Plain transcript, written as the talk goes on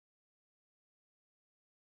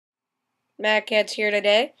MatCats here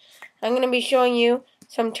today. I'm going to be showing you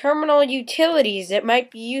some terminal utilities that might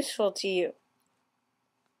be useful to you.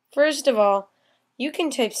 First of all, you can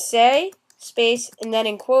type say, space, and then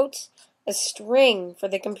in quotes, a string for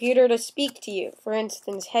the computer to speak to you. For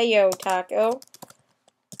instance, heyo taco.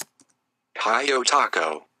 Heyo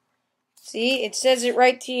taco. See, it says it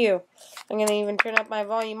right to you. I'm going to even turn up my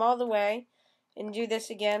volume all the way and do this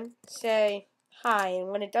again. Say hi, and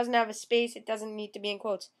when it doesn't have a space, it doesn't need to be in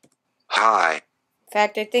quotes. Hi. In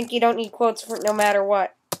fact, I think you don't need quotes for no matter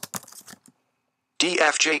what.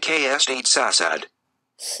 DFJKS8 Sasad.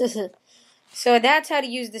 So that's how to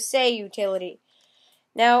use the say utility.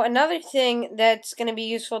 Now, another thing that's going to be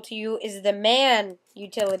useful to you is the man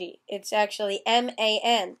utility. It's actually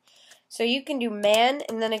MAN. So you can do man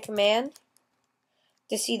and then a command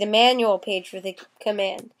to see the manual page for the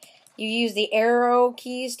command. You use the arrow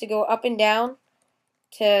keys to go up and down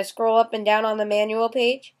to scroll up and down on the manual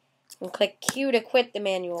page, and click Q to quit the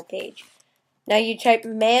manual page. Now you type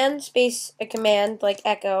man space a command like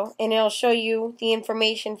echo, and it'll show you the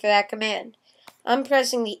information for that command. I'm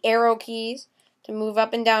pressing the arrow keys to move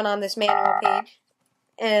up and down on this manual page,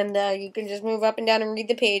 and you can just move up and down and read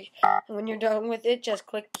the page, and when you're done with it, just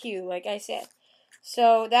click Q like I said.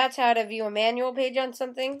 So that's how to view a manual page on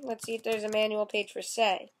something. Let's see if there's a manual page for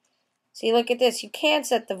say. See, look at this. You can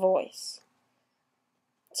set the voice.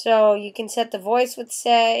 So you can set the voice with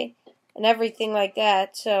say and everything like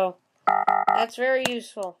that. So that's very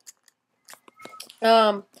useful.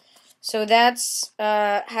 So that's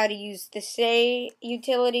how to use the say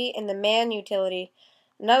utility and the man utility.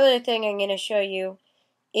 Another thing I'm going to show you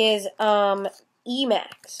is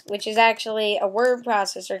Emacs, which is actually a word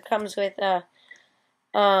processor. It comes with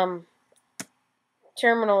terminal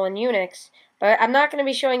in Unix, but I'm not going to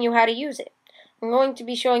be showing you how to use it. I'm going to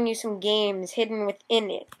be showing you some games hidden within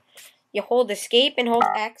it. You hold escape and hold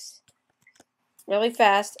X really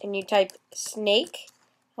fast, and you type snake.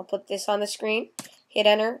 I'll put this on the screen. Hit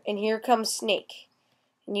enter, and here comes snake.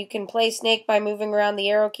 And you can play snake by moving around the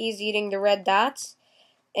arrow keys, eating the red dots.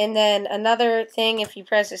 And then another thing, if you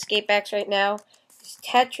press escape X right now, is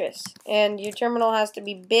Tetris. And your terminal has to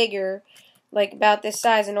be bigger, like about this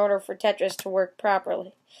size, in order for Tetris to work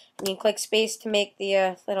properly. And you click space to make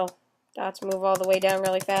the little dots move all the way down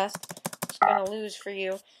really fast. It's going to lose for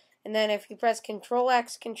you. And then if you press Control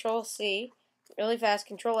X, Control C, really fast,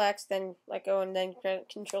 Control X, then let go, and then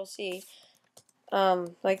Control C,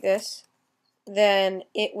 like this, then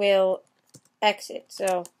it will exit.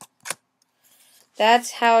 So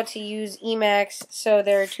that's how to use Emacs. So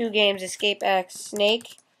there are two games, Escape X,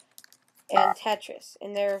 Snake, and Tetris.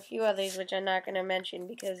 And there are a few others which I'm not going to mention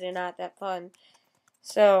because they're not that fun.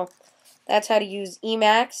 So that's how to use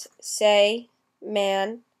Emacs, say,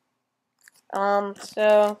 man.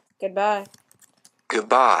 So goodbye.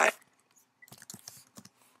 Goodbye.